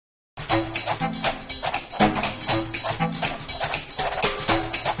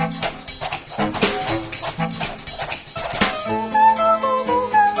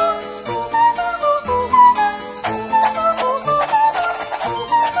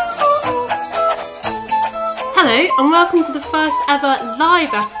Hello and welcome to the first ever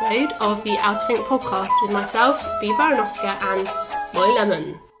live episode of the Out to Think podcast with myself, Bea Baronowska and Molly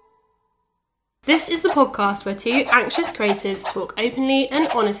Lemon. This is the podcast where two anxious creatives talk openly and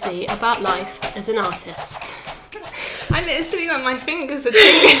honestly about life as an artist. I literally got my fingers are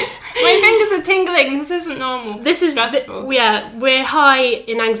tingling. My fingers are tingling. This isn't normal. This is stressful. We're high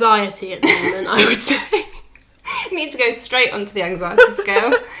in anxiety at the moment, I would say. I need to go straight onto the anxiety scale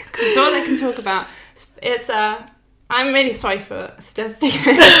because it's all I can talk about. It's I'm really sorry for suggesting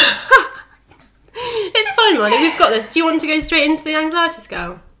it. It's fine, Molly. We've got this. Do you want to go straight into the anxiety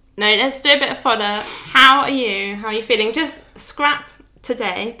scale? No, let's do a bit of fodder. How are you? How are you feeling? Just scrap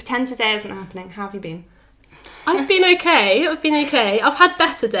today. Pretend today isn't happening. How have you been? I've been okay. I've had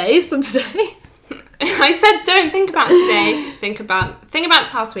better days than today. I said don't think about today. Think about the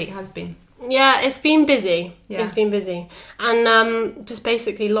past week. How's it been? Yeah, it's been busy. Yeah. It's been busy. And just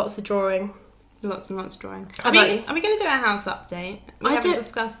basically lots of drawing. Lots and lots of drawing. How about you? Are we going to do a house update? We haven't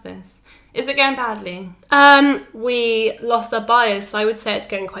discussed this. Is it going badly? We lost our buyers, so I would say it's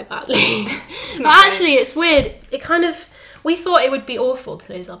going quite badly. But actually, it's weird. We thought it would be awful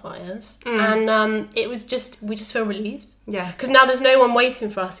to lose our buyers. And it was we just feel relieved. Yeah. Because now there's no one waiting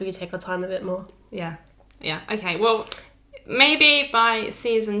for us. We can take our time a bit more. Yeah. Yeah. Okay. Well, maybe by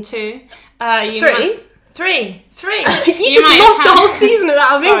season 2, Three. You just lost the whole season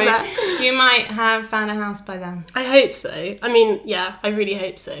without having that. You might have found a house by then. I hope so. I mean, yeah, I really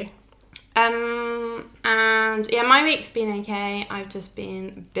hope so. And yeah, my week's been okay. I've just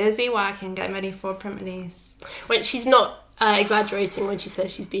been busy working, getting ready for a print release. When she's not exaggerating when she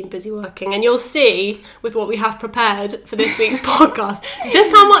says she's been busy working, and you'll see with what we have prepared for this week's podcast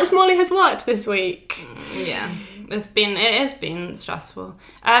just how much Molly has worked this week. Yeah. It has been stressful.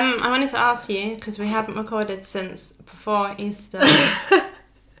 I wanted to ask you, because we haven't recorded since before Easter.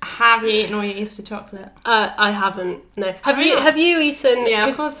 Have you eaten all your Easter chocolate? I haven't. No. Have you eaten? Yeah,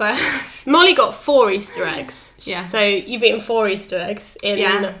 of course so. Molly got 4 Easter eggs. Yeah. So you've eaten 4 Easter eggs in.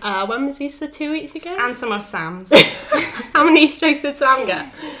 Yeah. When was Easter? 2 weeks ago. And some of Sam's. How many Easter eggs did Sam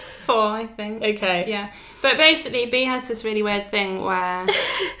get? 4, I think. Okay. Yeah. But basically, Bea has this really weird thing where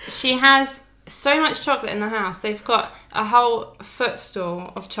she has so much chocolate in the house. They've got a whole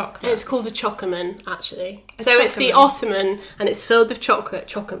footstool of chocolate. It's called a chocoman, actually. It's the ottoman, and it's filled with chocolate.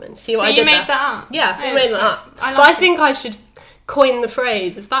 Chocoman. See what I did you made there? that up? Yeah, I made that up. I think I should coin the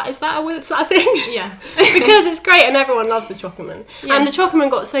phrase. Is that a thing? Yeah. Because it's great and everyone loves the chocoman. Yeah. And the chocoman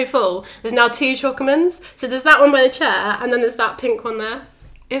got so full, there's now 2 chocomans. So there's that one by the chair, and then there's that pink one there.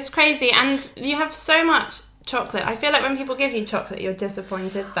 It's crazy, and you have so much chocolate. I feel like when people give you chocolate, you're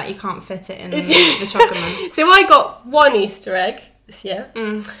disappointed that you can't fit it in the chocoman. So I got 1 Easter egg this year,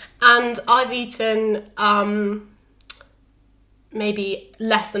 and I've eaten maybe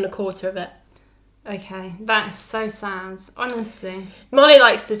less than a quarter of it. Okay, that is so sad, honestly. Molly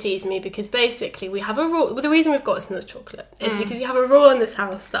likes to tease me because basically we have a rule. Well, the reason we've got so much chocolate is because you have a rule in this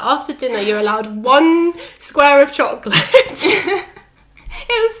house that after dinner you're allowed 1 square of chocolate.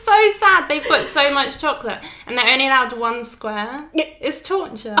 It's so sad. They've got so much chocolate and they're only allowed 1 square. It's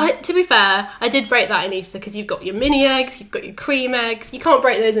torture. To be fair, I did break that in Easter because you've got your mini eggs, you've got your cream eggs. You can't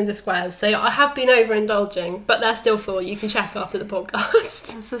break those into squares. So I have been overindulging, but they're still full. You can check after the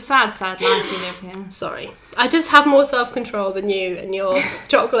podcast. It's a sad life you live here. Sorry. I just have more self-control than you and your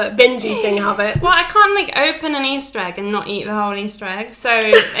chocolate binge eating habits. Well, I can't open an Easter egg and not eat the whole Easter egg. So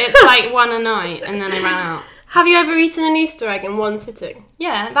it's like 1 a night and then I ran out. Have you ever eaten an Easter egg in 1 sitting?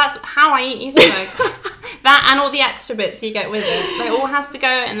 Yeah, that's how I eat Easter eggs. That and all the extra bits you get with it. It all has to go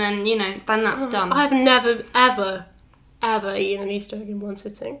and then, then that's done. I've never, ever eaten an Easter egg in 1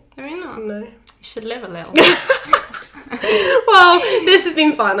 sitting. Have you not? No. You should live a little. Well, this has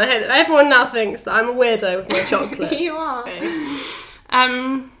been fun. I hope that everyone now thinks that I'm a weirdo with my chocolate. You are.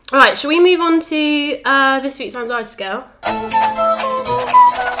 So. Right, shall we move on to this week's anxiety scale?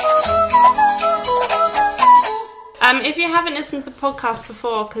 If you haven't listened to the podcast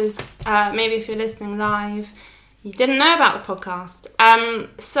before, because maybe if you're listening live, you didn't know about the podcast.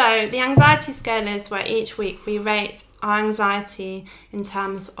 So the anxiety scale is where each week we rate our anxiety in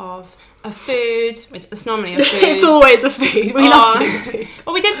terms of a food, which is normally a food. It's always a food. We love doing food.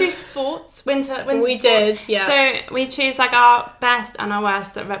 Well, we did do sports, winter we sports. Did, yeah. So we choose our best and our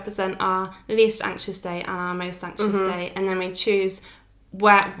worst that represent our least anxious day and our most anxious day, and then we choose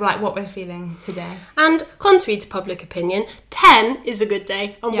what we're feeling today. And contrary to public opinion, 10 is a good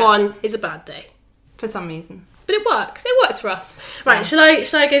day and 1 is a bad day. For some reason. But it works. It works for us. Right, yeah.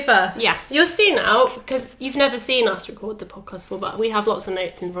 Shall I go first? Yeah. You'll see now, because you've never seen us record the podcast before, but we have lots of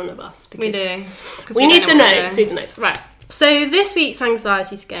notes in front of us. We do. We need the notes. Right. So this week's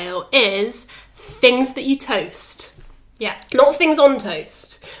anxiety scale is things that you toast. Yeah. Not things on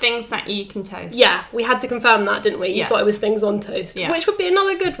toast. Things that you can toast. Yeah, we had to confirm that, didn't we? You thought it was things on toast, which would be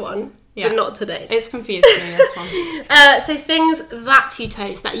another good one, but not today's. It's confusing me, this one. So things that you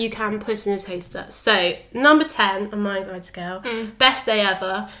toast, that you can put in a toaster. So, number 10 on my anxiety scale, best day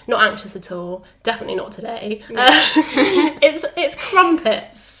ever, not anxious at all, definitely not today. It's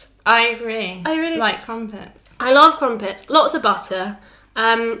crumpets. I agree. I really like crumpets. I love crumpets. Lots of butter.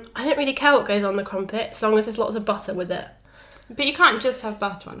 I don't really care what goes on the crumpet, as long as there's lots of butter with it. But you can't just have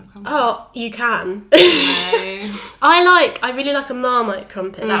butter on a crumpet. Oh, you can. No. I really like a Marmite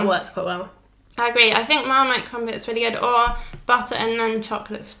crumpet. That works quite well. I agree. I think Marmite crumpet is really good. Or butter and then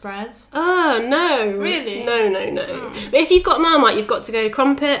chocolate spread. Oh, no. Really? No. But if you've got Marmite, you've got to go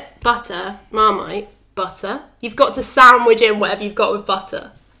crumpet, butter, Marmite, butter. You've got to sandwich in whatever you've got with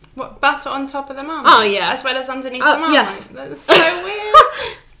butter. What, butter on top of the Marmite? Oh, yeah. As well as underneath the Marmite? Yes. That's so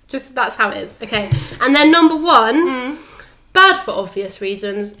weird. Just, that's how it is. Okay. And then number 1... Bad for obvious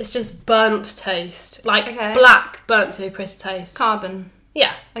reasons. It's just burnt toast. Black burnt to a crisp toast. Carbon.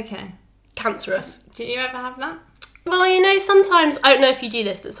 Yeah. Okay. Cancerous. Do you ever have that? Well, sometimes, I don't know if you do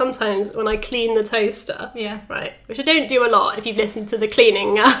this, but sometimes when I clean the toaster, right, which I don't do a lot if you've listened to the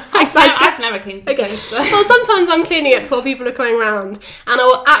cleaning I've never cleaned the toaster. Well, sometimes I'm cleaning it before people are coming round, and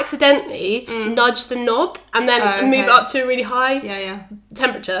I'll accidentally nudge the knob and then move it up to a really high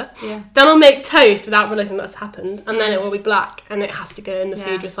temperature. Yeah. Then I'll make toast without realising that's happened, and then it will be black, and it has to go in the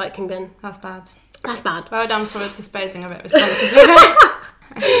food recycling bin. That's bad. That's bad. Well done for disposing of it responsibly.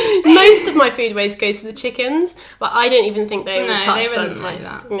 Most of my food waste goes to the chickens, but I don't even think they would touch burnt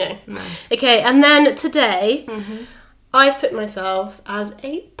toast. Like that. No. Okay, and then today, I've put myself as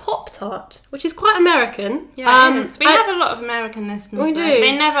a Pop-Tart, which is quite American. Yeah, it is. We have a lot of American listeners. We do.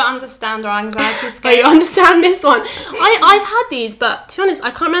 They never understand our anxiety scale. Oh, you understand this one? I've had these, but to be honest, I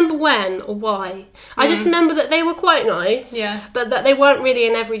can't remember when or why. I just remember that they were quite nice, but that they weren't really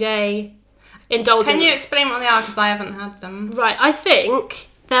an everyday indulgence. Can you explain what they are? Because I haven't had them. Right, I think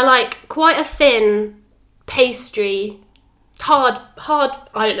they're like quite a thin pastry, hard,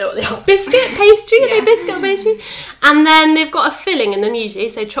 I don't know what they are, biscuit, pastry? Are they biscuit or pastry? And then they've got a filling in them usually,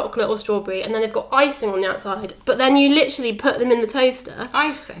 so chocolate or strawberry, and then they've got icing on the outside. But then you literally put them in the toaster.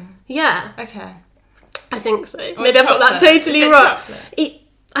 Icing? Yeah. Okay. I think so. Or maybe I've got that totally wrong. Chocolate?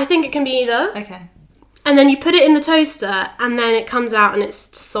 I think it can be either. Okay. And then you put it in the toaster, and then it comes out and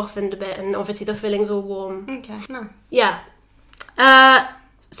it's softened a bit, and obviously the filling's all warm. Okay, nice. Yeah.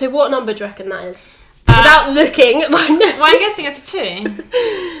 So what number do you reckon that is? Without looking at my notes. Well, I'm guessing it's a 2.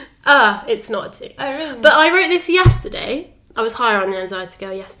 It's not a 2. Oh, really? But I wrote this yesterday. I was higher on the anxiety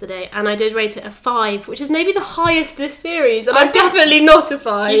scale yesterday, and I did rate it a 5, which is maybe the highest this series, and I'm definitely not a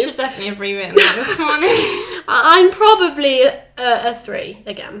 5. You should definitely have rewritten that this morning. I'm probably a 3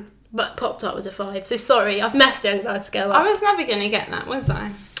 again. But Pop-Tart was a 5, so sorry, I've messed the anxiety scale up. I was never going to get that, was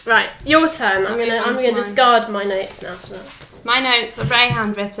I? Right, your turn. I'm gonna discard my notes now. My notes are very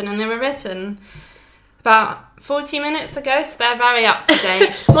handwritten, and they were written about 40 minutes ago, so they're very up to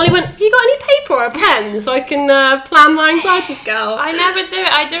date. Molly went, have you got any paper or a pen so I can plan my anxiety scale? I never do it.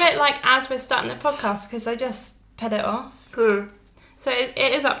 I do it like as we're starting the podcast because I just put it off. So it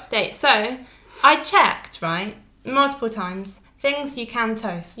is up to date. So I checked, right, multiple times. Things you can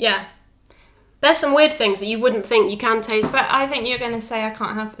toast. Yeah. There's some weird things that you wouldn't think you can toast. But I think you're going to say I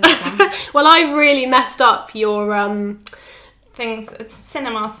can't have this one. Well, I really messed up your... Things, it's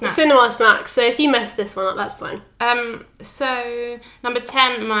cinema snacks. Cinema snacks. So if you mess this one up, that's fine. So, number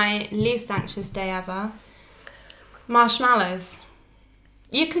 10, my least anxious day ever. Marshmallows.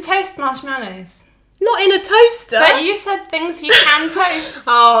 You can toast marshmallows. Not in a toaster. But you said things you can toast.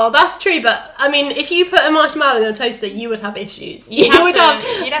 Oh, that's true. But I mean, if you put a marshmallow in a toaster, you would have issues. You'd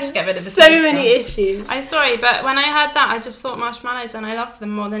have to get rid of the so toaster. many issues. I'm sorry, but when I heard that, I just thought marshmallows, and I loved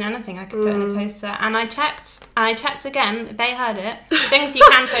them more than anything I could put in a toaster. And I checked again. They heard it. Things you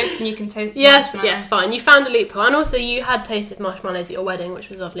can toast and you can toast. Yes, fine. You found a loophole, and also you had toasted marshmallows at your wedding, which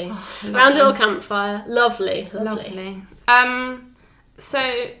was lovely. Round little campfire, lovely.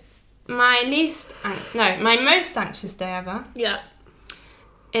 So. My most anxious day ever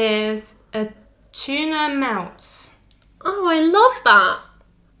is a tuna melt. Oh, I love that.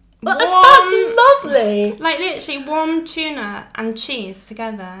 That's lovely. Like literally warm tuna and cheese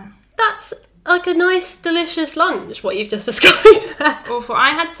together. That's like a nice, delicious lunch, what you've just described there. Awful. I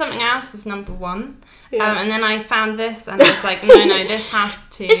had something else as number 1. Yeah. And then I found this and I was like, no, this has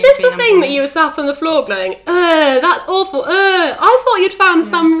to Is this be the number thing one. that you were sat on the floor going, that's awful, I thought you'd found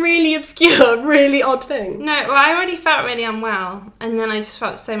some really obscure, really odd thing. No, well, I already felt really unwell, and then I just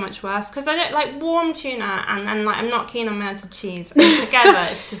felt so much worse, because I don't like warm tuna, and then like I'm not keen on melted cheese, and together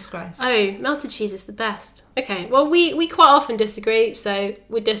it's just gross. Oh, melted cheese is the best. Okay, well, we quite often disagree, so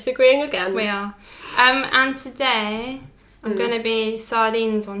we're disagreeing again. We are. And today, I'm going to be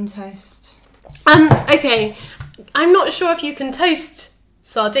sardines on toast. Okay, I'm not sure if you can toast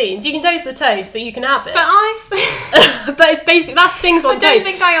sardines. You can toast the toast, so you can have it. But But it's basically, that's things on I toast. don't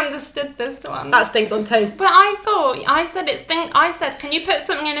think I understood this one. That's things on toast. But I said, can you put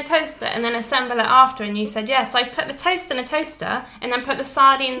something in a toaster and then assemble it after? And you said yes. So I put the toast in a toaster and then put the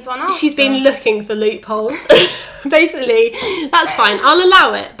sardines on after. She's been looking for loopholes. Basically, that's fine. I'll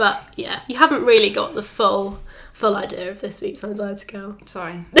allow it, but yeah, you haven't really got the full idea of this week's anxiety scale.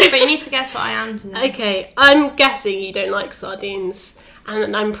 Sorry. But you need to guess what I am today. Okay, I'm guessing you don't like sardines,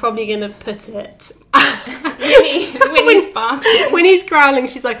 and I'm probably going to put it... Winnie's barking. Winnie's growling,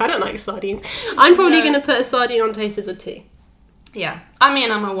 she's like, I don't like sardines. I'm probably going to put a sardine on toast as a 2. Yeah. I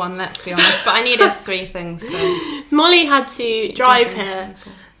mean, I'm a 1, let's be honest, but I needed 3 things, so... Molly had to drive here...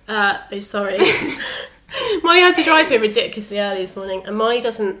 sorry. Molly had to drive here ridiculously early this morning, and Molly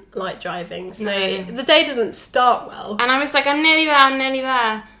doesn't like driving, so the day doesn't start well. And I was like, I'm nearly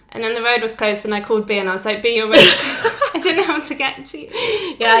there. And then the road was closed, and I called B, and I was like, B, your road is closed. I didn't know how to get to you.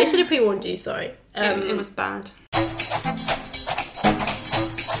 Yeah, I should have pre-warned you, sorry. It was bad.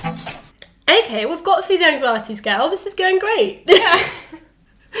 Okay, we've got through the anxiety scale. This is going great. Yeah.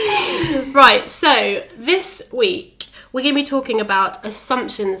 Right, so this week we're going to be talking about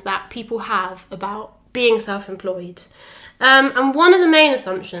assumptions that people have about being self-employed. And one of the main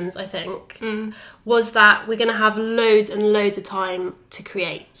assumptions, I think, was that we're going to have loads and loads of time to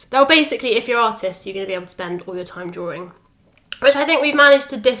create. Well, basically, if you're artists, you're going to be able to spend all your time drawing, which I think we've managed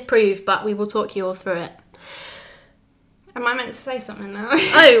to disprove, but we will talk you all through it. Am I meant to say something now?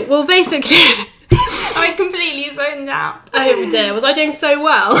 Oh, well, basically... I completely zoned out. Oh dear, was I doing so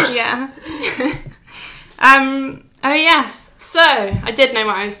well? Yeah. Oh yes. So I did know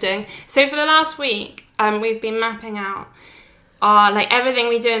what I was doing. So for the last week, we've been mapping out our everything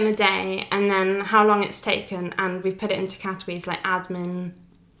we do in the day, and then how long it's taken, and we've put it into categories like admin,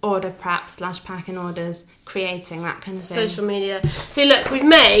 order prep / packing orders, creating, that kind of thing. Social media. So look, we've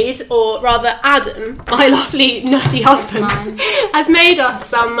made, or rather Adam, my lovely nutty husband, has made us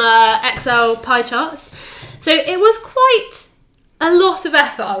some Excel pie charts. So it was quite a lot of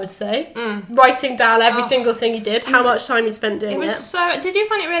effort, I would say, writing down every single thing you did, how much time you spent doing it. It was so... Did you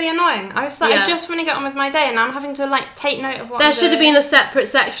find it really annoying? I was like, Yeah. I just want to get on with my day, and I'm having to take note of what There I'm should have doing. been a separate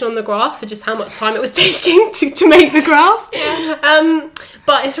section on the graph for just how much time it was taking to make the graph. Yeah.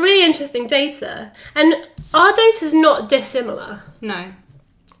 But it's really interesting data. And our data is not dissimilar. No.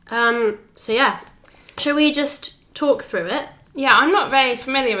 So yeah, shall we just talk through it? Yeah, I'm not very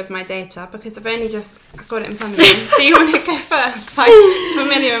familiar with my data because I've only just got it in front of me. Do you want to go first? I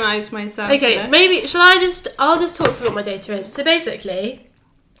familiarise myself. Okay, with it. maybe I'll just talk through what my data is. So basically,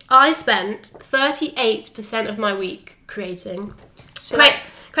 I spent 38% of my week creating.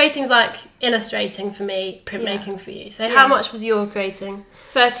 Creating's like illustrating for me, printmaking for you. So how much was your creating?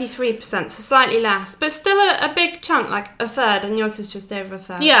 33%, so slightly less, but still a big chunk, like a third, and yours is just over a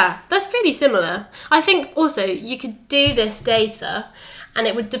third. Yeah, that's really similar. I think also you could do this data and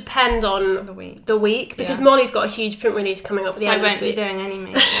it would depend on the week because Yeah. Molly's got a huge print release coming up at the So I end of won't this be week. doing any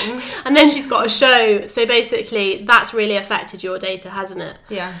making. And then she's got a show, so basically that's really affected your data, hasn't it?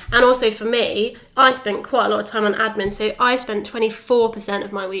 Yeah. And also for me, I spent quite a lot of time on admin, so I spent 24%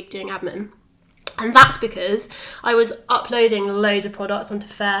 of my week doing admin. And that's because I was uploading loads of products onto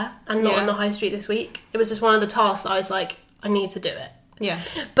Faire and not on the high street this week. It was just one of the tasks that I was like, I need to do it. Yeah.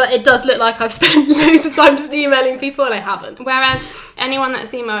 But it does look like I've spent loads of time just emailing people, and I haven't. Whereas anyone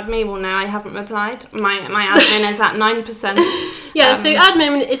that's emailed me will know I haven't replied. My admin is at 9%. Yeah, so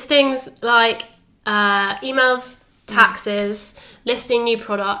admin is things like emails, taxes, listing new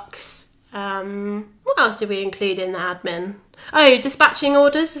products. What else did we include in the admin? Oh, dispatching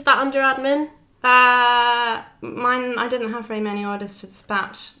orders. Is that under admin? Mine, I didn't have very many orders to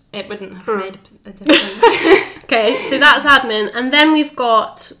dispatch. It wouldn't have made a difference. Okay, so that's admin. And then we've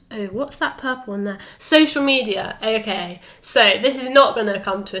got, what's that purple one there? Social media. Okay, so this is not going to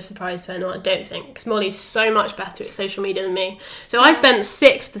come to a surprise to anyone, I don't think, because Molly's so much better at social media than me. So I spent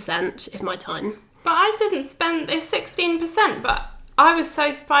 6% of my time. But I didn't spend, it was 16%, but I was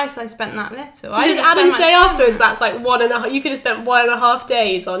so surprised I spent that little. Did Adam say afterwards that's like 1.5? You could have spent 1.5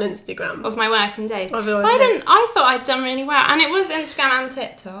 days on Instagram of my working days. Of your working days. I thought I'd done really well, and it was Instagram and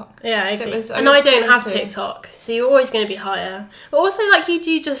TikTok. Yeah, okay. So it was and I don't have TikTok, so you're always going to be higher. But also, like,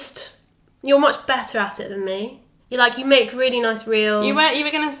 you're much better at it than me. You make really nice reels. You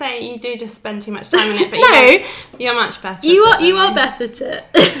were going to say you do just spend too much time in it, but no, you're much better. You are better at it.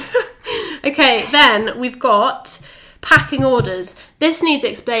 Okay, then we've got packing orders. This needs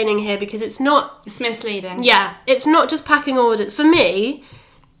explaining here because it's misleading. Yeah, it's not just packing orders. For me,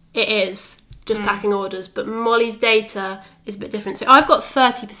 it is just packing orders, but Molly's data is a bit different. So I've got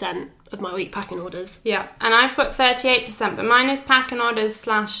 30% of my week packing orders. Yeah, and I've got 38%, but mine is packing orders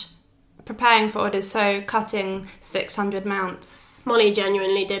 / preparing for orders, so cutting 600 mounts. Molly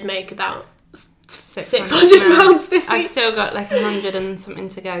genuinely did make about 600 mounts this week. I've still got like 100 and something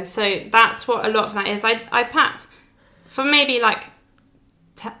to go. So that's what a lot of that is. I packed for maybe like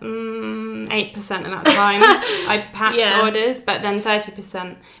 8% of that time. I packed orders, but then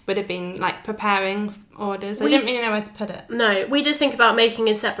 30% would have been like preparing orders. I didn't really know where to put it. No, we did think about making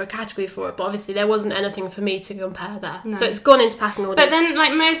a separate category for it, but obviously there wasn't anything for me to compare there. No. So it's gone into packing orders. But then,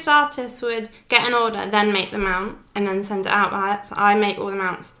 like, most artists would get an order, then make the mount, and then send it out. So I make all the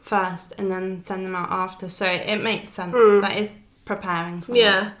mounts first and then send them out after. So it makes sense. That is preparing for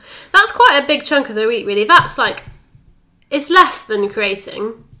that. That's quite a big chunk of the week, really. That's like, it's less than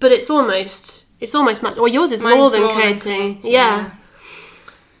creating, but it's almost much. Well, yours is more than creating. Yeah.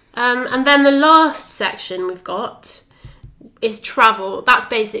 And then the last section we've got is travel. That's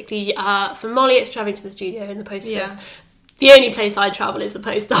basically, for Molly, it's travelling to the studio in the post office. Yeah. The only place I travel is the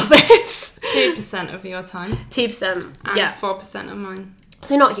post office. 2% of your time. 2%. And 4% of mine.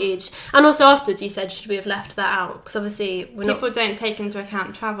 So not huge. And also afterwards you said, should we have left that out? Because obviously People don't take into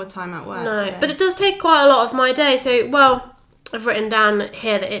account travel time at work. No, but it does take quite a lot of my day. So, I've written down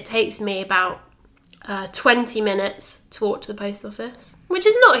here that it takes me about 20 minutes to walk to the post office, which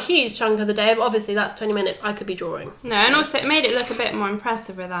is not a huge chunk of the day, but obviously that's 20 minutes I could be drawing. No, and also it made it look a bit more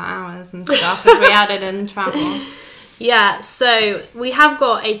impressive without hours and stuff if we added in travel. Yeah, so we have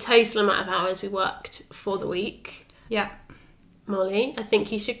got a total amount of hours we worked for the week. Yeah. Molly, I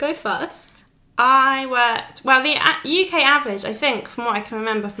think you should go first. I worked... Well, the UK average, I think, from what I can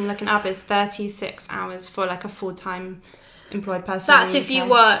remember from looking up, is 36 hours for, like, a full-time employed person. That's if you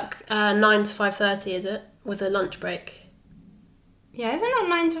work 9 to 5:30, is it? With a lunch break. Yeah, is it not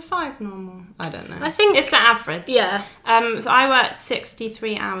 9 to 5 normal? I don't know. I think... It's the average. Yeah. So I worked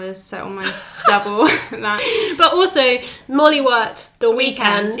 63 hours, so almost double that. But also, Molly worked the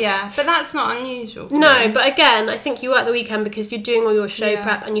weekend. Yeah, but that's not unusual. No, but again, I think you work the weekend because you're doing all your show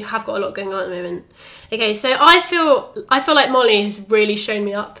prep and you have got a lot going on at the moment. Okay, so I feel like Molly has really shown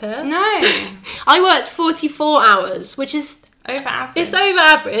me up here. No. I worked 44 hours, which is... Over average. It's over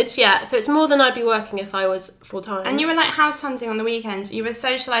average, yeah. So it's more than I'd be working if I was full-time. And you were like house hunting on the weekend. You were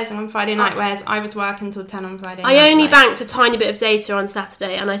socialising on Friday night, whereas I was working till 10 on Friday night. I only banked a tiny bit of data on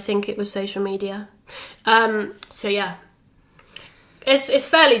Saturday, and I think it was social media. So yeah. It's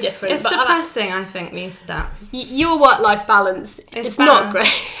fairly different. It's depressing, I think, these stats. Your work-life balance is not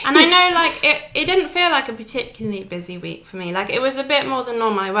great. And I know, like, it didn't feel like a particularly busy week for me. Like, it was a bit more than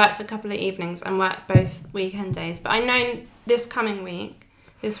normal. I worked a couple of evenings and worked both weekend days. But I know this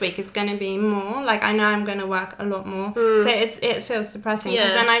week is going to be more. Like, I know I'm going to work a lot more. So it feels depressing.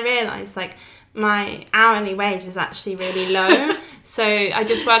 Because then I realised, like, my hourly wage is actually really low. So I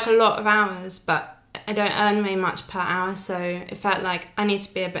just work a lot of hours, but I don't earn very much per hour, so it felt like I need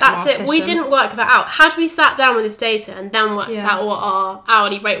to be a bit more efficient. We didn't work that out. Had we sat down with this data and then worked out what our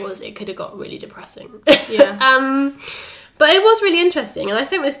hourly rate was, it could have got really depressing. Yeah. But it was really interesting, and I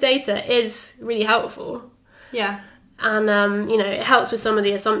think this data is really helpful. Yeah. And, it helps with some of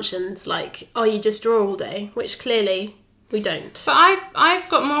the assumptions, like, you just draw all day, which clearly we don't. But I've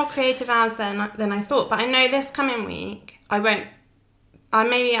got more creative hours than I thought, but I know this coming week I won't.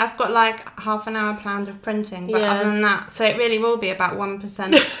 Maybe I've got like half an hour planned of printing, but other than that, so it really will be about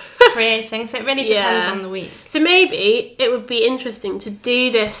 1% creating, so it really depends on the week. So maybe it would be interesting to do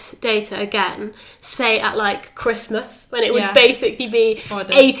this data again, say at like Christmas, when it would basically be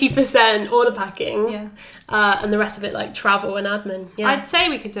orders. 80% order packing, and the rest of it like travel and admin. Yeah. I'd say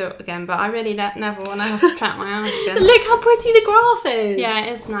we could do it again, but I really never want to have to track my hours again. But look how pretty the graph is! Yeah,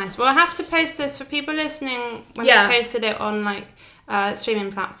 it's nice. Well, I have to post this for people listening when we posted it on like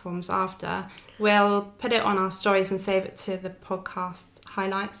streaming platforms after. We'll put it on our stories and save it to the podcast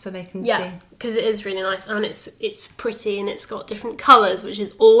highlights so they can see. Yeah, because it is really nice and it's pretty and it's got different colours, which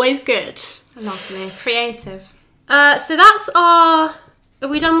is always good. Lovely. Creative. So that's our Are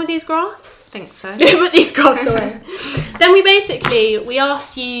we done with these graphs? I think so. Put these graphs away. Then we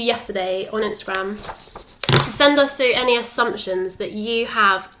asked you yesterday on Instagram to send us through any assumptions that you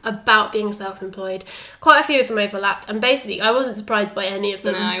have about being self-employed. Quite a few of them overlapped, and basically I wasn't surprised by any of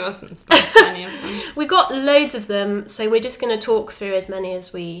them. No, I wasn't surprised by any of them. We got loads of them, so we're just going to talk through as many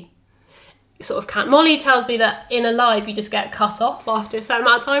as we sort of can. Molly tells me that in a live you just get cut off after a certain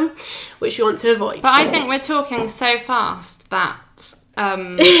amount of time, which we want to avoid. But I think we're talking so fast that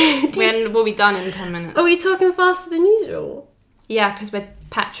we'll be done in 10 minutes. Are we talking faster than usual? Yeah, because we're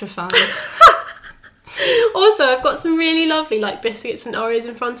petrified. Also, I've got some really lovely like biscuits and Oreos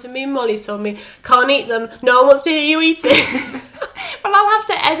in front of me. Molly's told me, can't eat them. No one wants to hear you eating. Well, I'll have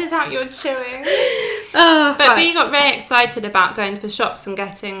to edit out your chewing. But Bea got very excited about going to the shops and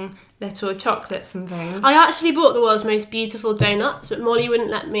getting little chocolates and things. I actually bought the world's most beautiful donuts, but Molly wouldn't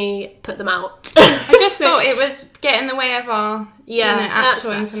let me put them out. I just thought it would get in the way of our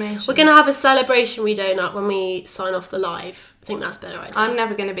actual information. We're going to have a celebratory donut when we sign off the live. I think that's a better idea. I'm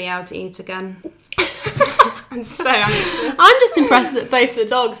never going to be able to eat again. I'm so anxious. I'm just impressed that both the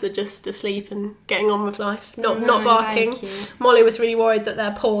dogs are just asleep and getting on with life, not barking. Molly was really worried that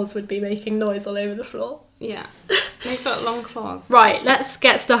their paws would be making noise all over the floor. Yeah, they've got long claws. Right, let's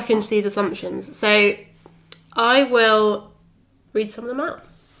get stuck into these assumptions. So I will read some of them out.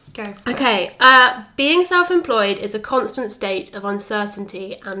 Go. Okay, being self-employed is a constant state of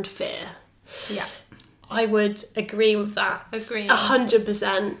uncertainty and fear. Yeah. I would agree with that. Agree.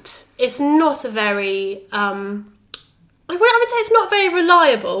 100%. It's not a very, I would say it's not very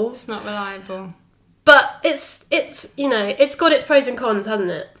reliable. It's not reliable. But it's you know, it's got its pros and cons,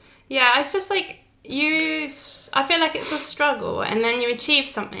 hasn't it? Yeah, it's just like I feel like it's a struggle, and then you achieve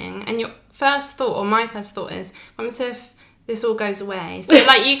something, and your first thought, or my first thought is, what if this all goes away? So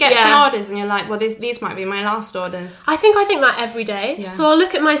like you get some orders and you're like, well, these might be my last orders. I think that every day. Yeah. So I'll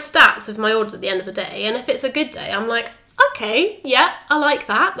look at my stats of my orders at the end of the day, and if it's a good day, I'm like, okay, yeah, I like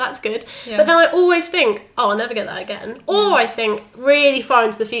that, that's good. Yeah. But then I always think, oh, I'll never get that again. Or I think really far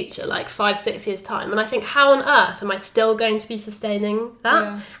into the future, like 5-6 years time, and I think, how on earth am I still going to be sustaining that?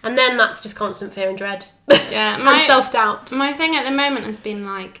 Yeah. And then that's just constant fear and dread. Yeah. And self-doubt. My thing at the moment has been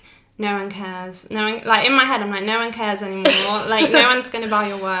like, no one cares. No one, like in my head, I'm like, no one cares anymore. Like, no one's going to buy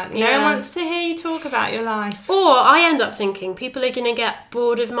your work. No one wants to hear you talk about your life. Or I end up thinking people are going to get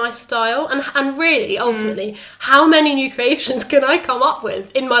bored of my style, and really, ultimately, how many new creations can I come up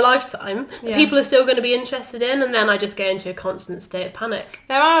with in my lifetime that people are still going to be interested in? And then I just go into a constant state of panic.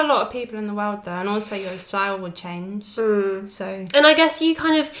 There are a lot of people in the world though, and also your style would change. So, and I guess you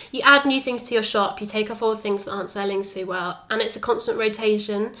add new things to your shop, you take off all the things that aren't selling so well, and it's a constant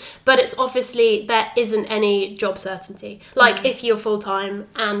rotation. But it's obviously, there isn't any job certainty. Like, if you're full-time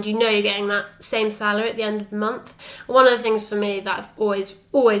and you know you're getting that same salary at the end of the month. One of the things for me that I've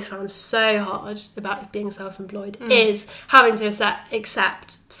always found so hard about being self-employed is having to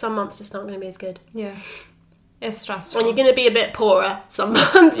accept some months just aren't going to be as good. Yeah. It's stressful. And you're going to be a bit poorer some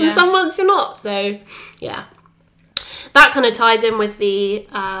months, and some months you're not. So, yeah. That kind of ties in with the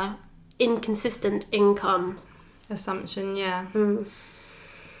inconsistent income assumption, yeah.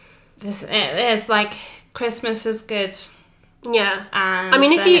 It's like Christmas is good. Yeah. And I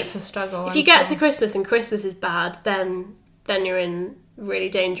mean, it's a struggle. If you get to Christmas and Christmas is bad, then you're in really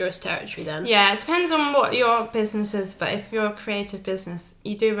dangerous territory then. Yeah, it depends on what your business is, but if you're a creative business,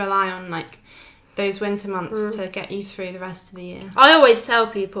 you do rely on like those winter months to get you through the rest of the year. I always tell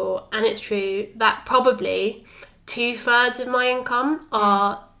people, and it's true, that probably 2/3 of my income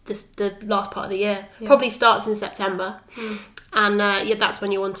are the last part of the year. Yeah. Probably starts in September. And that's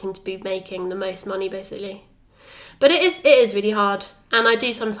when you're wanting to be making the most money, basically. But it is really hard, and I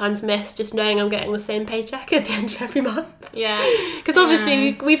do sometimes miss just knowing I'm getting the same paycheck at the end of every month. Yeah, because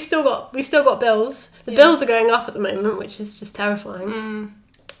obviously we've still got bills. The bills are going up at the moment, which is just terrifying.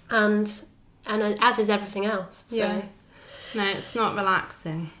 And as is everything else. So. Yeah, no, it's not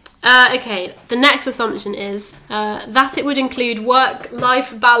relaxing. Okay, the next assumption is that it would include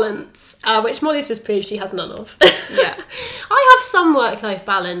work-life balance, which Molly's just proved she has none of. Yeah. I have some work-life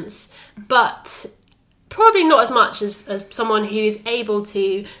balance, but probably not as much as someone who is able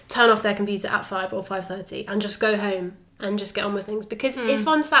to turn off their computer at 5 or 5:30 and just go home and just get on with things. Because if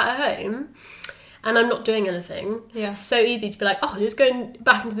I'm sat at home and I'm not doing anything, it's so easy to be like, oh, just go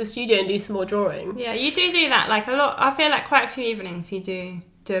back into the studio and do some more drawing. Yeah, you do that like a lot. I feel like quite a few evenings you do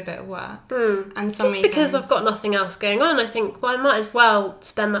a bit of work. And some just weekends. Because I've got nothing else going on, I think, well, I might as well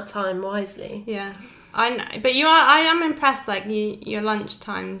spend that time wisely. Yeah, I know, but I am impressed, like your lunch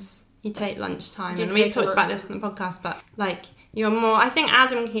times, you take lunch time, and we talked about this in the podcast, but like you're more, I think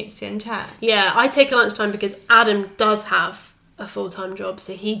Adam keeps you in check. Yeah, I take a lunchtime because Adam does have a full-time job,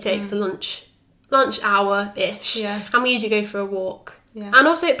 so he takes the lunch hour-ish, and we usually go for a walk. Yeah. And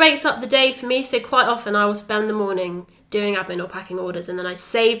also it breaks up the day for me, so quite often I will spend the morning doing admin or packing orders, and then I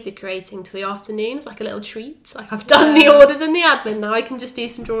save the creating till the afternoon. It's like a little treat. Like, I've done the orders and the admin, now I can just do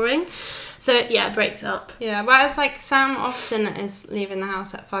some drawing. So it breaks up. Yeah, whereas like Sam often is leaving the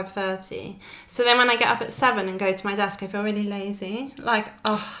house at 5:30. So then when I get up at 7 and go to my desk, I feel really lazy. Like,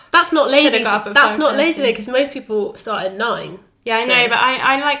 that's not lazy. That's not lazy though, because most people start at 9. Yeah, I know, but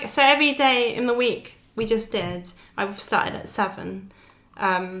I like, so every day in the week we just did, I've started at 7.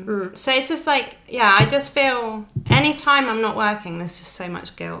 So it's just like, I just feel any time I'm not working, there's just so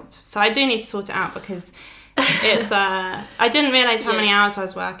much guilt. So I do need to sort it out, because it's I didn't realise how many hours I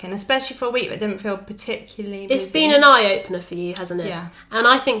was working, especially for a week that didn't feel particularly busy. It's been an eye-opener for you, hasn't it? Yeah. And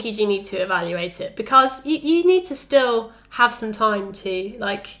I think you do need to evaluate it, because you need to still have some time to,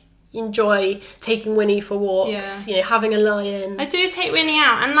 like, enjoy taking Winnie for walks, having a lie-in. I do take Winnie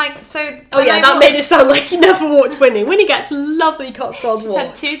out, and like, so... that made it sound like you never walked Winnie. Winnie gets lovely Cotswold walks. She's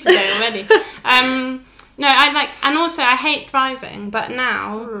had 2 today already. No, I like, and also I hate driving, but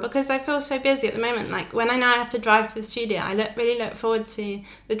now, because I feel so busy at the moment, like when I know I have to drive to the studio, I really look forward to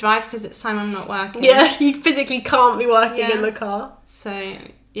the drive, because it's time I'm not working. Yeah, you physically can't be working in the car. So...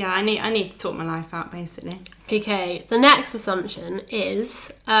 I need to sort my life out, basically. Okay, the next assumption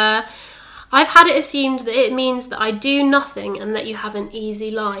is, I've had it assumed that it means that I do nothing and that you have an easy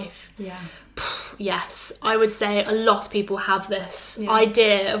life. Yeah. Yes, I would say a lot of people have this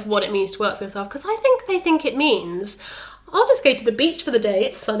idea of what it means to work for yourself, because I think they think it means, I'll just go to the beach for the day,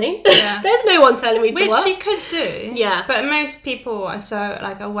 it's sunny. Yeah. There's no one telling me to work. Which you could do. Yeah. But most people are so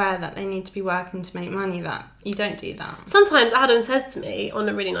aware that they need to be working to make money that you don't do that. Sometimes Adam says to me on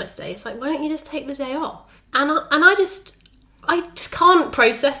a really nice day, it's like, why don't you just take the day off? And I just can't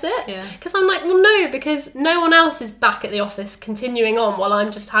process it. Yeah. Because I'm like, well, no, because no one else is back at the office continuing on while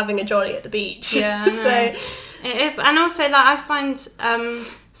I'm just having a jolly at the beach. Yeah, so it is. And also, I find,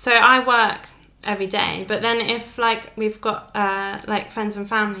 so I work every day, but then if we've got friends and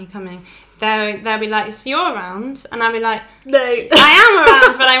family coming, they'll be like, so you're around? And I'll be like, no, I am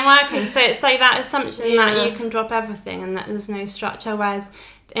around, but I'm working. So it's like that assumption that you can drop everything and that there's no structure, whereas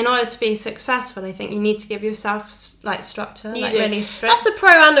in order to be successful, I think you need to give yourself structure, really strict. That's a pro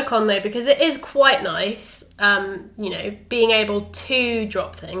and a con though, because it is quite nice, being able to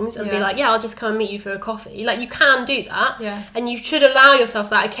drop things and be like, I'll just come and meet you for a coffee. Like, you can do that, and you should allow yourself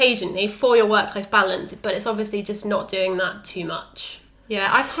that occasionally for your work-life balance. But it's obviously just not doing that too much. Yeah,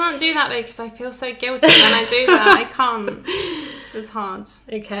 I can't do that though, because I feel so guilty when I do that. I can't. It's hard.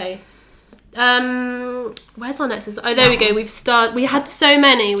 Okay. Where's our next? Oh, there we go. We had so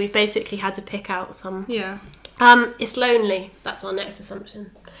many, we've basically had to pick out some. Yeah. It's lonely. That's our next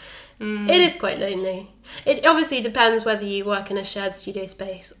assumption. It is quite lonely. It obviously depends whether you work in a shared studio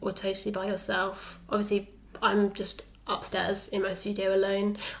space or totally by yourself. Obviously, I'm just upstairs in my studio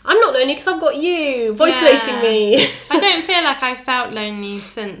alone. I'm not lonely because I've got you voice noting me. I don't feel like I've felt lonely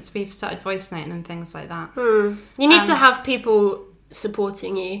since we've started voice noting and things like that. You need to have people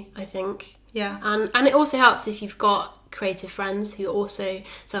supporting you, I think. Yeah. And it also helps if you've got creative friends who are also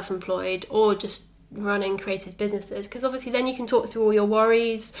self-employed or just running creative businesses, because obviously then you can talk through all your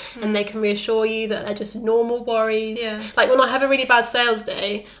worries and they can reassure you that they're just normal worries. Yeah. Like when I have a really bad sales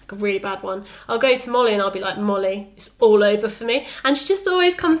day, like a really bad one, I'll go to Molly and I'll be like, Molly, it's all over for me. And she just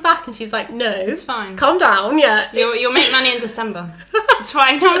always comes back and she's like, no, it's fine. Calm down, You'll make money in December. That's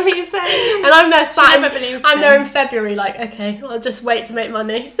what I normally say. And I'm there I'm there in February, like, okay, I'll just wait to make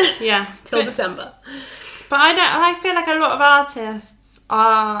money. Yeah. Till December. But I feel like a lot of artists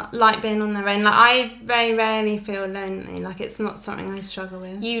are like being on their own. Like, I very rarely feel lonely. Like, it's not something I struggle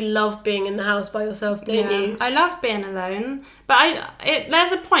with. You love being in the house by yourself, don't you? I love being alone. But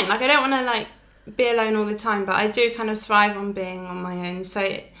there's a point. Like, I don't want to, be alone all the time. But I do kind of thrive on being on my own. So,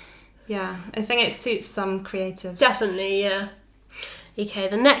 I think it suits some creatives. Definitely, yeah. Okay,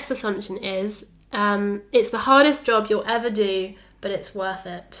 the next assumption is it's the hardest job you'll ever do, but it's worth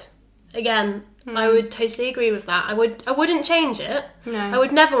it. Again, I would totally agree with that. I wouldn't change it. No. I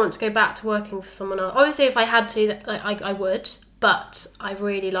would never want to go back to working for someone else. Obviously, if I had to, I would. But I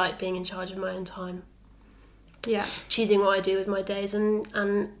really like being in charge of my own time. Yeah. Choosing what I do with my days and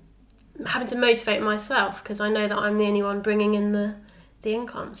having to motivate myself, because I know that I'm the only one bringing in the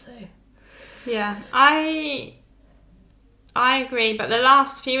income. So. Yeah, I agree. But the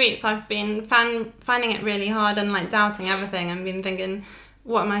last few weeks, I've been finding it really hard and doubting everything and been thinking,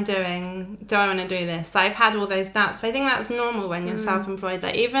 what am I doing? Do I want to do this? I've had all those doubts, but I think that's normal when you're self-employed.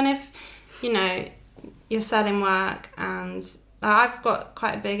 Even if, you're selling work and I've got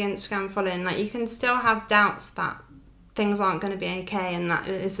quite a big Instagram following, you can still have doubts that things aren't going to be okay, and that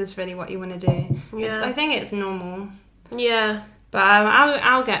is this really what you want to do? Yeah. I think it's normal. Yeah. But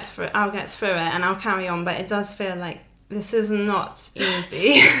I'll get through it, and I'll carry on. But it does feel like this is not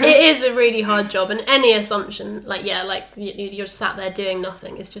easy. It is a really hard job, and any assumption, like you're sat there doing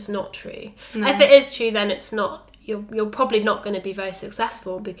nothing, is just not true. No. If it is true, then it's not. You're probably not going to be very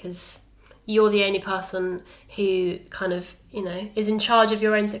successful because you're the only person who kind of, is in charge of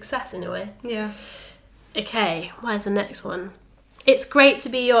your own success in a way. Yeah. Okay, where's the next one? It's great to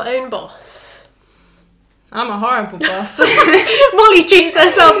be your own boss. I'm a horrible boss. Molly treats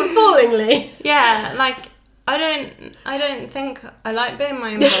herself appallingly. Yeah, like I don't think I like being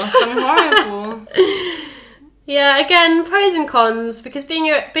my own boss. I'm horrible. Yeah, again, pros and cons, because being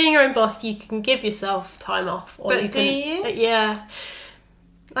your own boss, you can give yourself time off. Or But you do can, you? Yeah.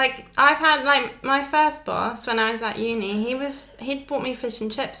 Like I've had like my first boss when I was at uni. He'd bought me fish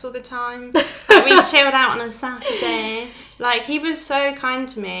and chips all the time. Like, we chilled out on a Saturday. Like he was so kind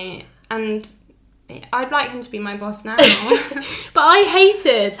to me, and I'd like him to be my boss now. But I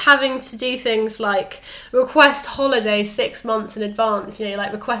hated having to do things like request holiday 6 months in advance,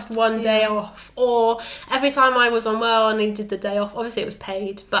 like request one day off, or every time I was unwell I needed the day off. Obviously it was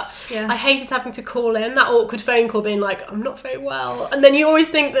paid, but I hated having to call in, that awkward phone call being like, I'm not very well, and then you always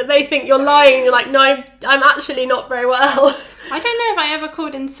think that they think you're lying. You're like, no, I'm actually not very well. I don't know if I ever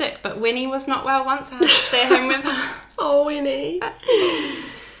called in sick, but Winnie was not well once. I had to stay home with her. Oh, Winnie.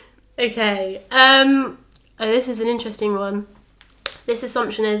 Okay, this is an interesting one. This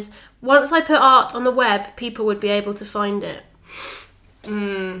assumption is, once I put art on the web, people would be able to find it.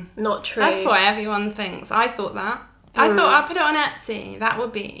 Not true. That's what everyone thinks. I thought that. I thought I'd put it on Etsy. That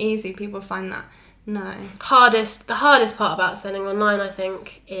would be easy. People find that. No. The hardest part about selling online, I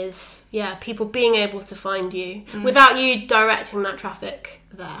think, is, people being able to find you without you directing that traffic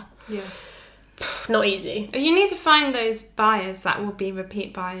there. Yeah. Not easy. You need to find those buyers that will be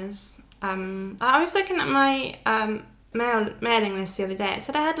repeat buyers. I was looking at my mailing list the other day. It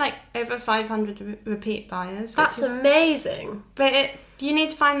said I had like over 500 repeat buyers. That's amazing. But you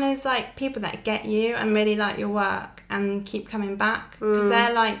need to find those like people that get you and really like your work and keep coming back, because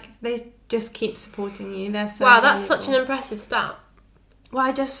they just keep supporting you. They're so that's valuable. such an impressive stat. Well,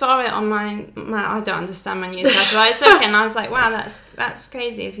 I just saw it on my I don't understand my newsletter. So I was looking and I was like, wow, that's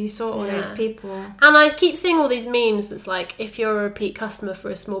crazy if you saw all those people. And I keep seeing all these memes that's like, if you're a repeat customer for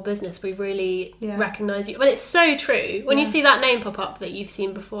a small business, we really recognise you. But it's so true. When you see that name pop up that you've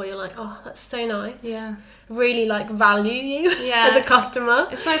seen before, you're like, oh, that's so nice. Yeah. Really value you as a customer.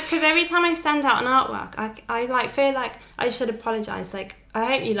 It's nice because every time I send out an artwork, I feel like I should apologise. Like, I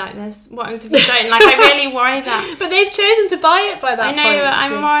hope you like this. What happens if you don't? Like, I really worry that. But they've chosen to buy it by that point. I know,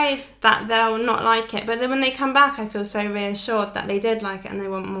 I'm worried that they'll not like it. But then when they come back, I feel so reassured that they did like it and they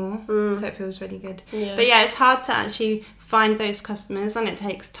want more. So it feels really good. Yeah. But it's hard to actually find those customers, and it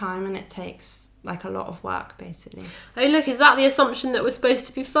takes time and it takes like a lot of work, basically. Oh, look, is that the assumption that we're supposed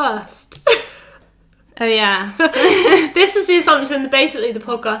to be first? Oh, yeah. This is the assumption that basically the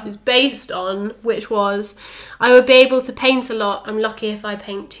podcast is based on, which was, I would be able to paint a lot. I'm lucky if I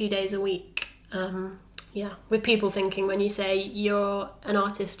paint 2 days a week. With people thinking when you say you're an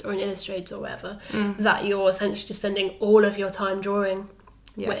artist or an illustrator or whatever, that you're essentially just spending all of your time drawing,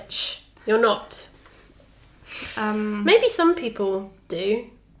 which you're not. Maybe some people do.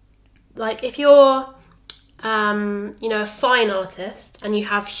 Like, if you're a fine artist and you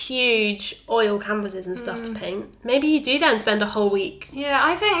have huge oil canvases and stuff to paint, maybe you do then spend a whole week. Yeah,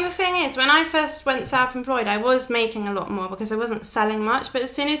 I think the thing is, when I first went self-employed, I was making a lot more because I wasn't selling much, but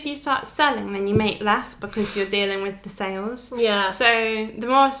as soon as you start selling, then you make less because you're dealing with the sales. Yeah. So the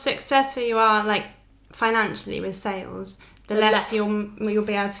more successful you are, like, financially with sales, the less you'll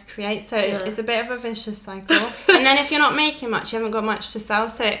be able to create. So it's a bit of a vicious cycle. And then if you're not making much, you haven't got much to sell,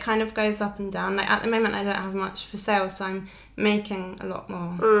 so it kind of goes up and down. Like, at the moment, I don't have much for sale, so I'm making a lot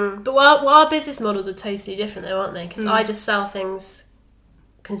more. But our business models are totally different though, aren't they? Because I just sell things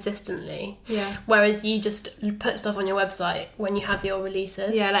consistently, whereas you just put stuff on your website when you have your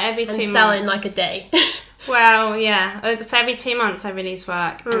releases, like every 2 months, and sell in like a day. Well, so every 2 months I release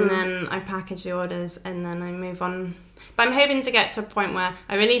work, and then I package the orders, and then I move on. But I'm hoping to get to a point where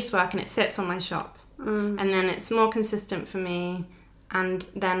I release work and it sits on my shop, and then it's more consistent for me, and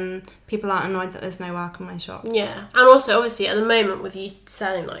then people aren't annoyed that there's no work on my shop. Yeah, and also obviously at the moment with you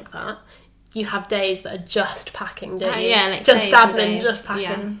selling like that, you have days that are just packing, don't you? Like just admin, just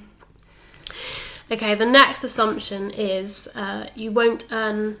packing. Yeah. Okay, the next assumption is you won't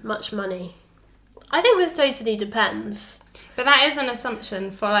earn much money. I think this totally depends. But that is an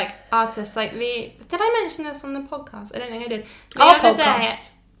assumption for, like, artists. Like, did I mention this on the podcast? I don't think I did. The other day,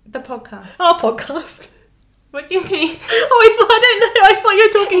 the podcast. Our podcast. What do you mean? I don't know. I thought you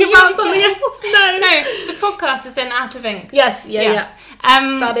were talking about something else. No, the podcast is in Out of Ink. Yes.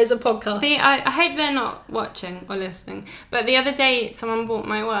 That is a podcast. I hope they're not watching or listening. But the other day, someone bought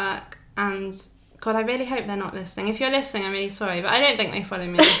my work, and God, I really hope they're not listening. If you're listening, I'm really sorry, but I don't think they follow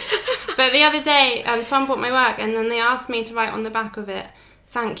me. But the other day, someone bought my work, and then they asked me to write on the back of it,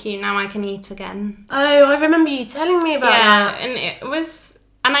 "Thank you, now I can eat again." Oh, I remember you telling me about that. Yeah, and it was,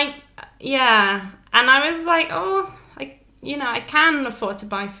 and I was like, oh, I can afford to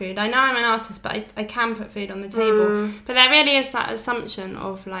buy food. I know I'm an artist, but I can put food on the table. But there really is that assumption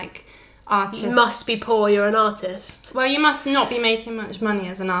of like, artists. You must be poor, you're an artist. Well, you must not be making much money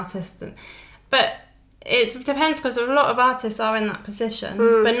as an artist. But it depends, because a lot of artists are in that position,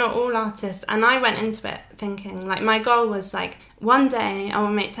 but not all artists. And I went into it thinking, like, my goal was like, one day I will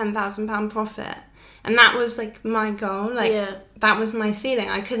make £10,000 profit. And that was like my goal. Like, that was my ceiling.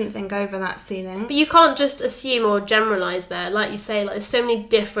 I couldn't think over that ceiling. But you can't just assume or generalise there. Like you say, like, there's so many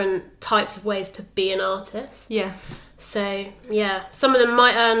different types of ways to be an artist. Yeah. So, yeah, some of them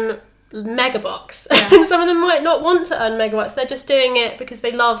might earn megabucks. And some of them might not want to earn megabucks. They're just doing it because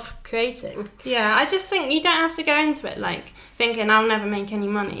they love creating. Yeah, I just think you don't have to go into it like thinking I'll never make any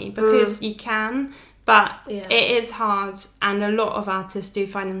money, because you can. But it is hard, and a lot of artists do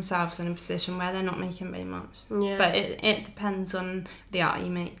find themselves in a position where they're not making very much. Yeah. But it depends on the art you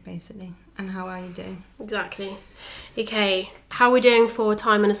make, basically, and how well you do. Exactly. Okay, how are we doing for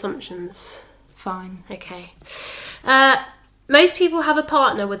time and assumptions? Fine. Okay. Most people have a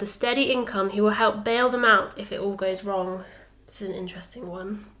partner with a steady income who will help bail them out if it all goes wrong. This is an interesting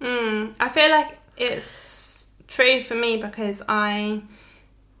one. I feel like it's true for me, because I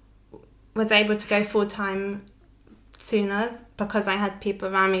was able to go full-time sooner because I had people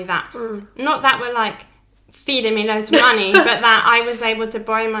around me that, not that were like feeding me loads of money, but that I was able to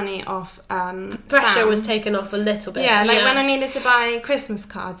borrow money off pressure Sam. Was taken off a little bit. Yeah, when I needed to buy Christmas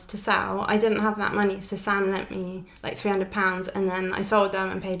cards to sell, I didn't have that money, so Sam lent me like £300, and then I sold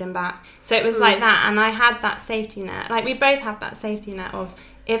them and paid him back. So it was like that, and I had that safety net. Like, we both have that safety net of,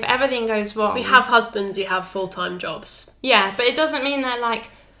 if everything goes wrong... We have husbands who have full-time jobs. Yeah, but it doesn't mean they're like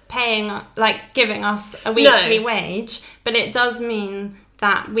paying, like giving us a weekly wage, but it does mean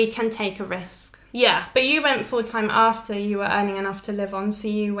that we can take a risk. Yeah. But you went full-time after you were earning enough to live on, so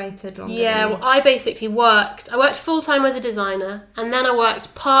you waited longer. Yeah, well, I basically worked full-time as a designer, and then I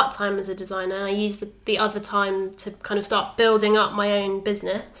worked part-time as a designer, and I used the other time to kind of start building up my own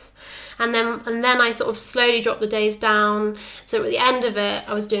business. And then I sort of slowly dropped the days down. So at the end of it,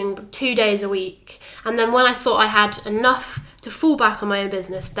 I was doing 2 days a week. And then when I thought I had enough to fall back on my own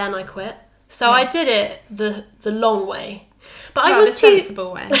business, then I quit. So I did it the long way. But I was too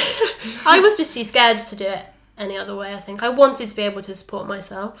sensible way. I was just too scared to do it any other way, I think. I wanted to be able to support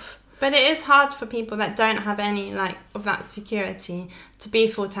myself. But it is hard for people that don't have any like of that security to be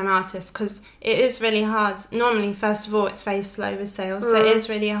full-time artists, because it is really hard. Normally, first of all, it's very slow with sales, so it is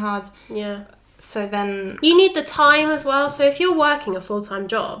really hard. Yeah. So then... You need the time as well. So if you're working a full-time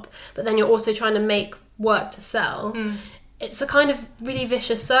job, but then you're also trying to make work to sell... It's a kind of really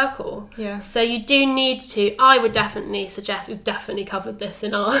vicious circle. Yeah. So you do need to, I would definitely suggest, we've definitely covered this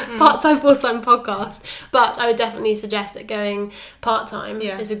in our part-time, full-time podcast, but I would definitely suggest that going part-time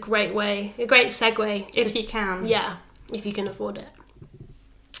is a great way, a great segue. If you can. Yeah, if you can afford it.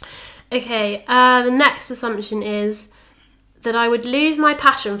 Okay, the next assumption is that I would lose my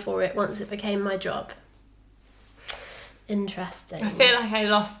passion for it once it became my job. Interesting. I feel like I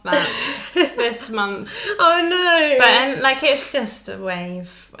lost that this month. Oh no! But like, it's just a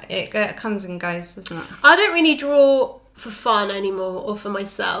wave. It comes and goes, doesn't it? I don't really draw for fun anymore, or for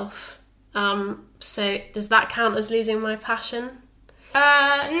myself. So does that count as losing my passion?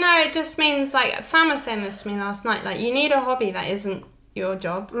 No, it just means, like, Sam was saying this to me last night. Like, you need a hobby that isn't your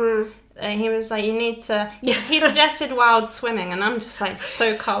job. He was like, you need to... He suggested wild swimming, and I'm just like,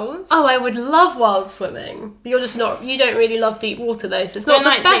 so cold. Oh, I would love wild swimming. You're just not... You don't really love deep water, though, so it's not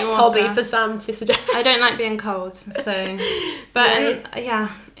the best hobby for Sam to suggest. I don't like being cold, so... But,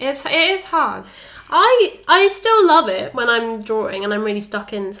 it is hard. I still love it when I'm drawing, and I'm really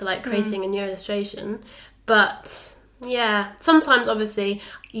stuck into, like, creating a new illustration. But... yeah, sometimes obviously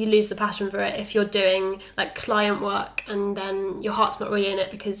you lose the passion for it if you're doing like client work and then your heart's not really in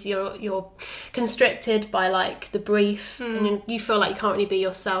it because you're constricted by like the brief and you feel like you can't really be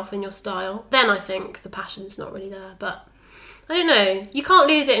yourself in your style. Then I think the passion's not really there. But I don't know, you can't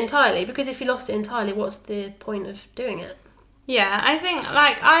lose it entirely, because if you lost it entirely, what's the point of doing it? Yeah, I think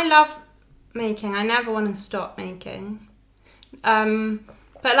like I love making. I never want to stop making.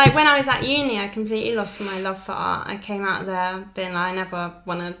 But like when I was at uni, I completely lost my love for art. I came out of there being like, I never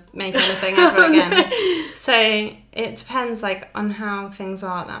want to make anything ever again. So it depends like on how things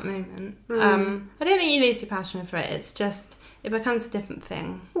are at that moment. I don't think you lose your passion for it. It's just, it becomes a different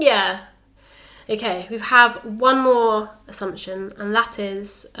thing. Yeah. Okay, we have one more assumption, and that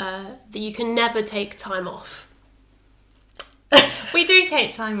is that you can never take time off. We do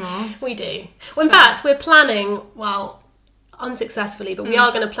take time off. We do. Well, in fact, we're planning, unsuccessfully, but we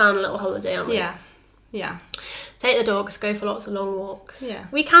are going to plan a little holiday, aren't we? Yeah. Take the dogs, go for lots of long walks. Yeah.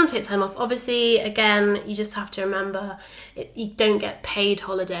 We can take time off. Obviously, again, you just have to remember, you don't get paid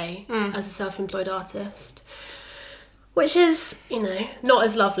holiday as a self-employed artist. Which is, not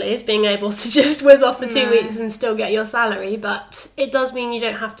as lovely as being able to just whiz off for 2 weeks and still get your salary, but it does mean you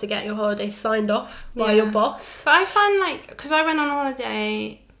don't have to get your holiday signed off by your boss. But I find because I went on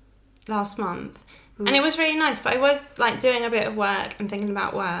holiday last month, and it was really nice, but I was doing a bit of work and thinking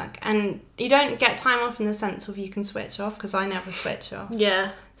about work, and you don't get time off in the sense of you can switch off, because I never switch off.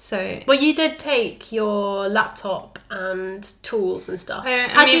 Yeah. So. Well, you did take your laptop and tools and stuff.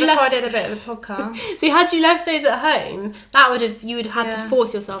 And we recorded a bit of the podcast. So had you left those at home, you would have had to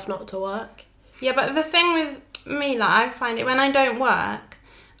force yourself not to work. Yeah, but the thing with me, I find it when I don't work,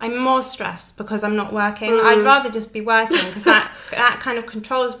 I'm more stressed because I'm not working. I'd rather just be working, because that kind of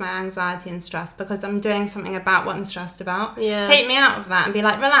controls my anxiety and stress, because I'm doing something about what I'm stressed about. Yeah. Take me out of that and be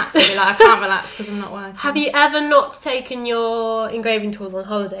like, relax. I'd be like, I can't relax because I'm not working. Have you ever not taken your engraving tools on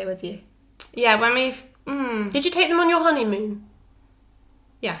holiday with you? Yeah, when we've... Did you take them on your honeymoon?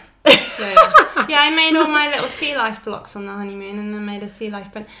 Yeah. Yeah, I made all my little sea life blocks on the honeymoon, and then made a sea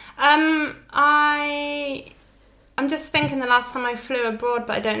life print. I'm just thinking the last time I flew abroad,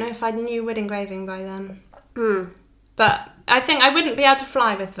 but I don't know if I knew wood engraving by then. But I think I wouldn't be able to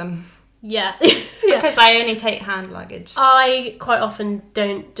fly with them. Yeah. Because I only take hand luggage. I quite often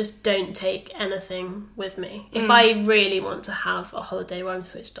don't take anything with me if I really want to have a holiday where I'm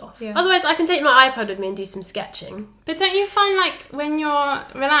switched off. Yeah. Otherwise, I can take my iPad with me and do some sketching. But don't you find when you're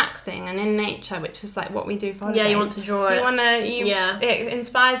relaxing and in nature, which is what we do for holidays, yeah, you want to draw it. It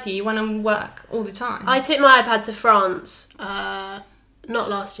inspires you. You want to work all the time. I took my iPad to France, not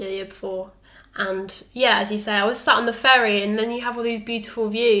last year, the year before. And yeah, as you say, I was sat on the ferry, and then you have all these beautiful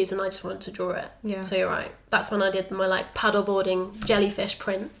views, and I just wanted to draw it. Yeah. So you're right. That's when I did my paddleboarding jellyfish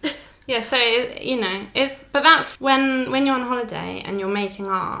print. Yeah. So but that's when you're on holiday and you're making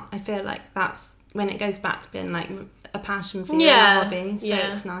art. I feel like that's when it goes back to being a passion for you and a hobby. So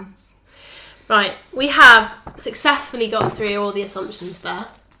it's nice. Right. We have successfully got through all the assumptions there.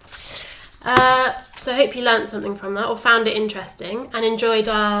 So I hope you learnt something from that, or found it interesting and enjoyed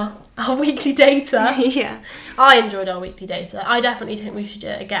our weekly data. Yeah. I enjoyed our weekly data. I definitely think we should do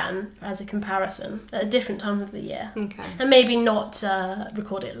it again as a comparison at a different time of the year. Okay. And maybe not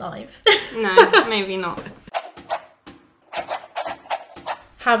record it live. No, maybe not.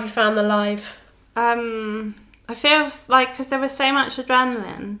 How have you found the live? I feel because there was so much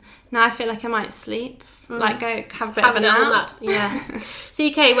adrenaline, now I feel like I might sleep. Go have a bit of a nap. Yeah. So,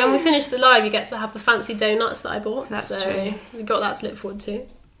 okay, when we finish the live, you get to have the fancy donuts that I bought. That's true. We've got that to look forward to.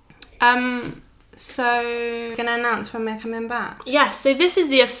 So, we're going to announce when we're coming back. Yes, so this is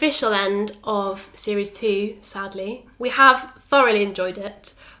the official end of Series 2, sadly. We have thoroughly enjoyed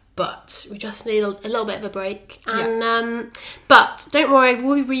it, but we just need a little bit of a break. And but don't worry,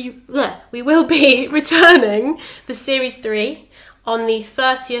 we will be returning for Series 3 on the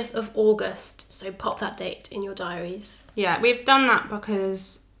 30th of August, so pop that date in your diaries. Yeah, we've done that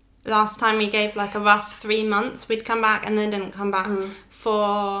because last time we gave a rough 3 months, we'd come back, and then didn't come back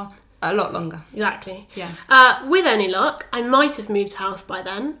for a lot longer. Exactly. Yeah. With any luck, I might have moved house by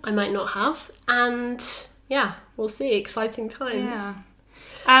then, I might not have, and yeah, we'll see. Exciting times.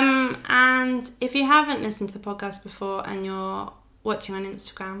 Yeah. And if you haven't listened to the podcast before and you're watching on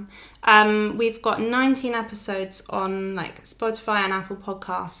Instagram, we've got 19 episodes on Spotify and Apple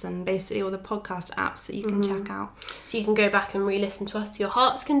Podcasts, and basically all the podcast apps that you can check out. So you can go back and re-listen to us to your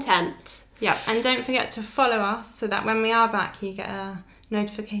heart's content. Yeah, and don't forget to follow us so that when we are back, you get a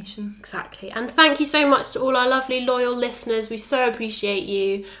notification. Exactly. And thank you so much to all our lovely loyal listeners. We so appreciate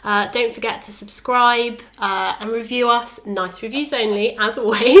you. Don't forget to subscribe and review us. Nice reviews only, as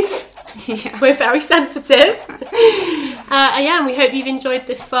always. Yeah. We're very sensitive. And we hope you've enjoyed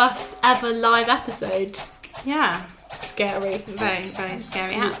this first ever live episode. Yeah. Scary. Very, very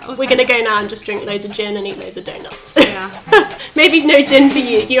scary. Also, we're going to go now and just drink loads of gin and eat loads of donuts. Yeah. Maybe no gin for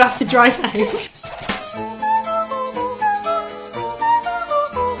you. You have to drive home.